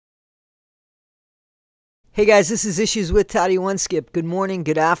Hey guys, this is Issues with Toddy One Skip. Good morning,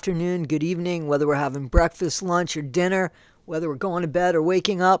 good afternoon, good evening, whether we're having breakfast, lunch, or dinner, whether we're going to bed or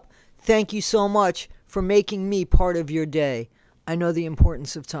waking up. Thank you so much for making me part of your day. I know the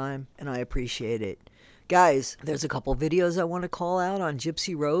importance of time, and I appreciate it. Guys, there's a couple videos I want to call out on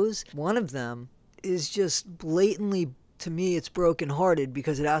Gypsy Rose. One of them is just blatantly, to me, it's brokenhearted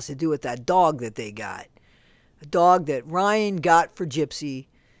because it has to do with that dog that they got. A dog that Ryan got for Gypsy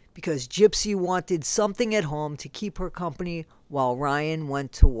because Gypsy wanted something at home to keep her company while Ryan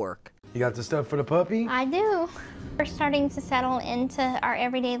went to work. You got the stuff for the puppy? I do. We're starting to settle into our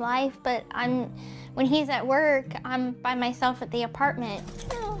everyday life, but when he's at work, I'm by myself at the apartment.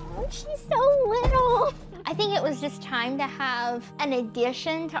 Oh, she's so little. I think it was just time to have an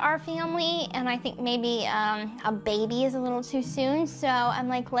addition to our family, and I think maybe a baby is a little too soon, so I'm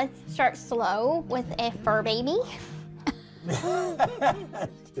like, let's start slow with a fur baby.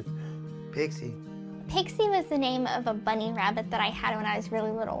 Pixie. Pixie was the name of a bunny rabbit that I had when I was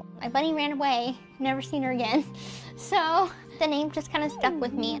really little. My bunny ran away, never seen her again. So the name just kind of stuck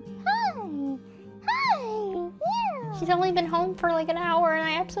with me. Hi, hi, yeah. She's only been home for like an hour and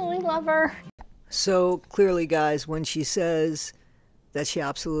I absolutely love her. So clearly, guys, when she says that she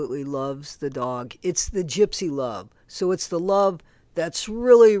absolutely loves the dog, it's the Gypsy love. So it's the love that's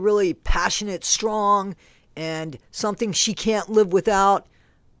really, really passionate, strong, and something she can't live without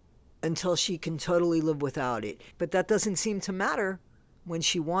until she can totally live without it. But that doesn't seem to matter when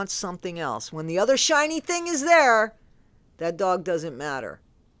she wants something else. When the other shiny thing is there, that dog doesn't matter.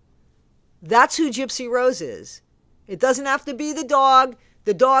 That's who Gypsy Rose is. It doesn't have to be the dog.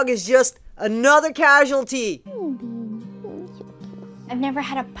 The dog is just another casualty. I've never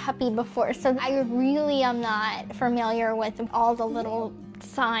had a puppy before, so I really am not familiar with all the little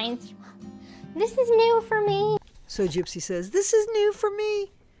signs. This is new for me. So Gypsy says, this is new for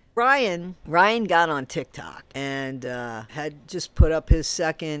me. Ryan got on TikTok and had just put up his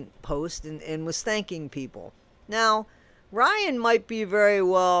second post and was thanking people. Now, Ryan might be very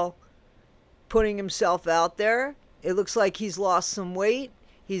well putting himself out there. It looks like he's lost some weight.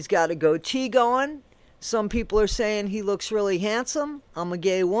 He's got a goatee going. Some people are saying he looks really handsome. I'm a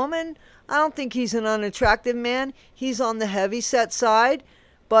gay woman. I don't think he's an unattractive man. He's on the heavy-set side,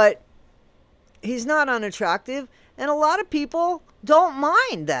 but he's not unattractive. And a lot of people don't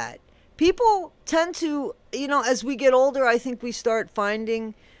mind that. People tend to, as we get older, I think we start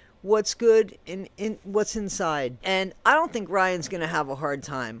finding what's good in what's inside. And I don't think Ryan's going to have a hard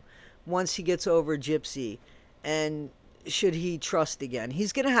time once he gets over Gypsy. And should he trust again?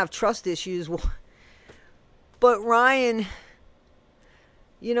 He's going to have trust issues. But Ryan,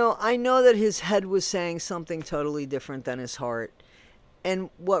 I know that his head was saying something totally different than his heart.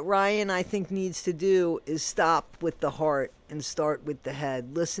 And what Ryan, I think, needs to do is stop with the heart and start with the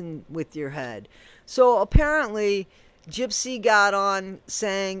head. Listen with your head. So apparently, Gypsy got on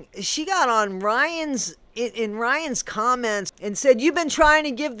saying, she got on in Ryan's comments and said, you've been trying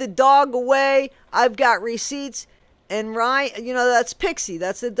to give the dog away. I've got receipts. And Ryan, that's Pixie.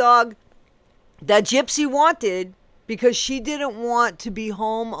 That's the dog that Gypsy wanted because she didn't want to be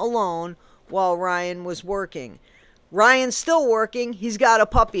home alone while Ryan was working. Ryan's still working. He's got a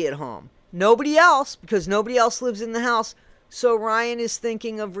puppy at home. Nobody else, because nobody else lives in the house. So Ryan is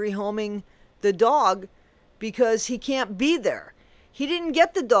thinking of rehoming the dog because he can't be there. He didn't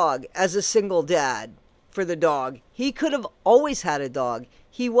get the dog as a single dad for the dog. He could have always had a dog.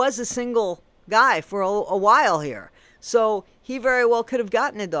 He was a single guy for a while here. So he very well could have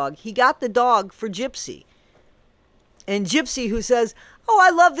gotten a dog. He got the dog for Gypsy. And Gypsy, who says, oh, I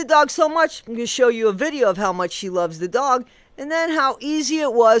love the dog so much, I'm going to show you a video of how much she loves the dog, and then how easy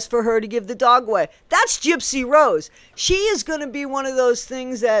it was for her to give the dog away. That's Gypsy Rose. She is going to be one of those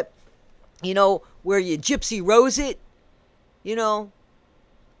things that, where you Gypsy Rose it,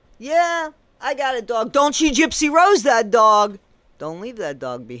 yeah, I got a dog. Don't you Gypsy Rose that dog. Don't leave that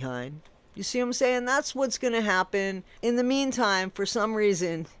dog behind. You see what I'm saying? That's what's going to happen. In the meantime, for some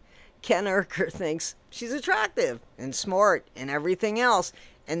reason, Ken Urker thinks she's attractive and smart and everything else,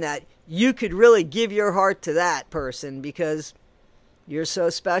 and that you could really give your heart to that person because you're so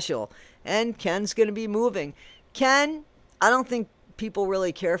special. And Ken's going to be moving. Ken, I don't think people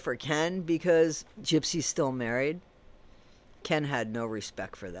really care for Ken because Gypsy's still married. Ken had no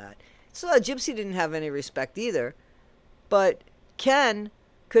respect for that. So Gypsy didn't have any respect either. But Ken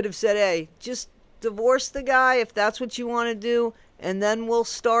could have said, hey, just divorce the guy if that's what you want to do, and then we'll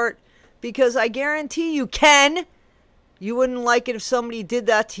start. Because I guarantee you, Ken, you wouldn't like it if somebody did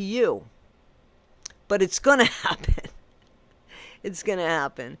that to you. But it's going to happen. It's going to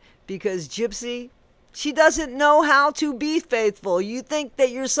happen. Because Gypsy, she doesn't know how to be faithful. You think that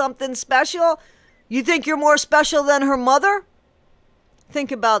you're something special? You think you're more special than her mother?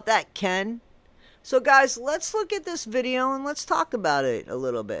 Think about that, Ken. So guys, let's look at this video and let's talk about it a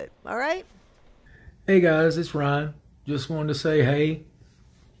little bit, all right? Hey guys, it's Ryan. Just wanted to say hey.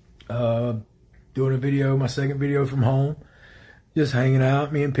 Doing a video, my second video from home. Just hanging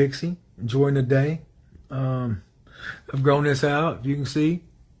out, me and Pixie, enjoying the day. I've grown this out, if you can see.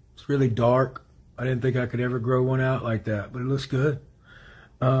 It's really dark. I didn't think I could ever grow one out like that, but it looks good.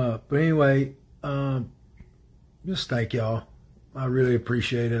 But anyway, just thank y'all. I really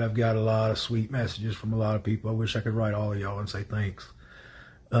appreciate it. I've got a lot of sweet messages from a lot of people. I wish I could write all of y'all and say thanks.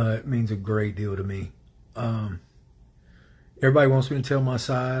 It means a great deal to me. Everybody wants me to tell my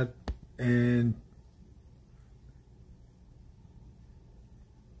side, and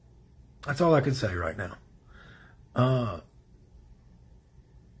that's all I can say right now.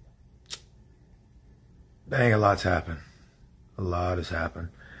 Dang, a lot's happened. A lot has happened.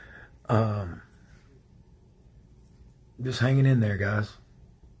 Just hanging in there, guys.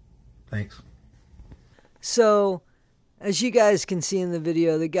 Thanks. So, as you guys can see in the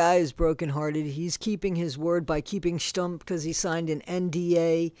video, the guy is brokenhearted. He's keeping his word by keeping stum because he signed an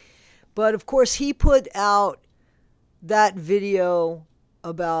NDA. But, of course, he put out that video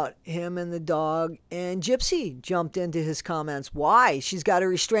about him and the dog, and Gypsy jumped into his comments. Why? She's got a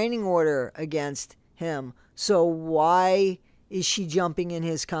restraining order against him. So why is she jumping in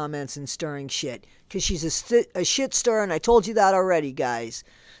his comments and stirring shit? Because she's a shit stirrer, and I told you that already, guys.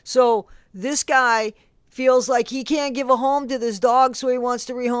 So this guy feels like he can't give a home to this dog, so he wants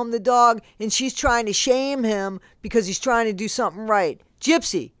to rehome the dog, and she's trying to shame him because he's trying to do something right.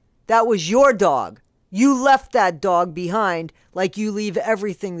 Gypsy, that was your dog. You left that dog behind like you leave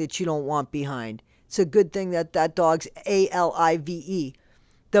everything that you don't want behind. It's a good thing that that dog's ALIVE.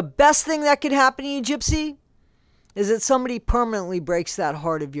 The best thing that could happen to you, Gypsy, is that somebody permanently breaks that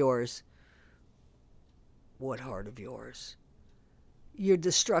heart of yours. What heart of yours? Your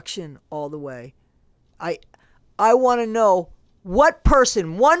destruction all the way. I want to know what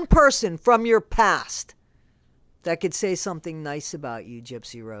person, one person from your past that could say something nice about you,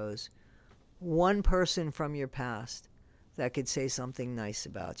 Gypsy Rose. One person from your past that could say something nice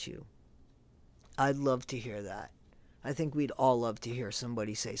about you. I'd love to hear that. I think we'd all love to hear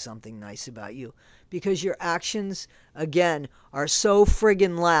somebody say something nice about you, because your actions, again, are so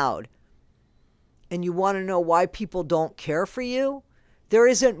friggin' loud. And you want to know why people don't care for you? There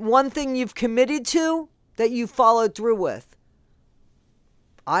isn't one thing you've committed to that you followed through with.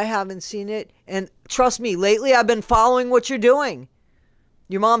 I haven't seen it. And trust me, lately I've been following what you're doing.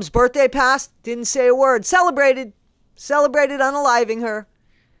 Your mom's birthday passed, didn't say a word. Celebrated unaliving her.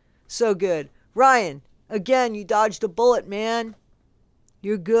 So good. Ryan, again, you dodged a bullet, man.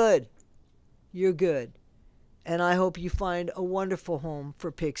 You're good. You're good. And I hope you find a wonderful home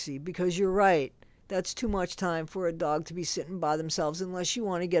for Pixie, because you're right. That's too much time for a dog to be sitting by themselves unless you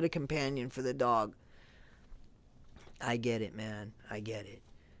want to get a companion for the dog. I get it, man. I get it.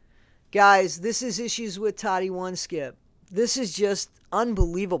 Guys, this is Issues with Toddy One Skip. This is just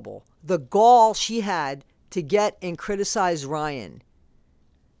unbelievable. The gall she had to get and criticize Ryan.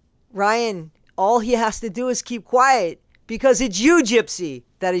 Ryan, all he has to do is keep quiet, because it's you, Gypsy,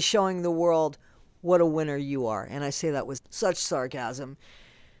 that is showing the world what a winner you are. And I say that with such sarcasm,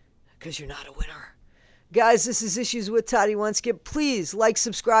 because you're not a winner. Guys, this is Issues with Toddy One Skip. Please like,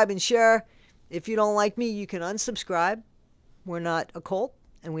 subscribe, and share. If you don't like me, you can unsubscribe. We're not a cult,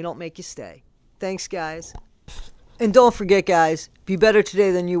 and we don't make you stay. Thanks, guys. And don't forget, guys, be better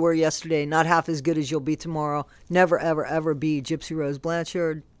today than you were yesterday. Not half as good as you'll be tomorrow. Never, ever, ever be Gypsy Rose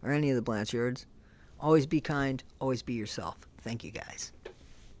Blanchard or any of the Blanchards. Always be kind. Always be yourself. Thank you, guys.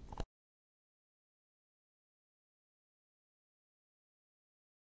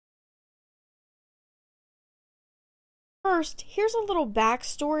 First, here's a little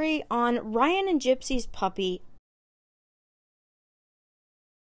backstory on Ryan and Gypsy's puppy,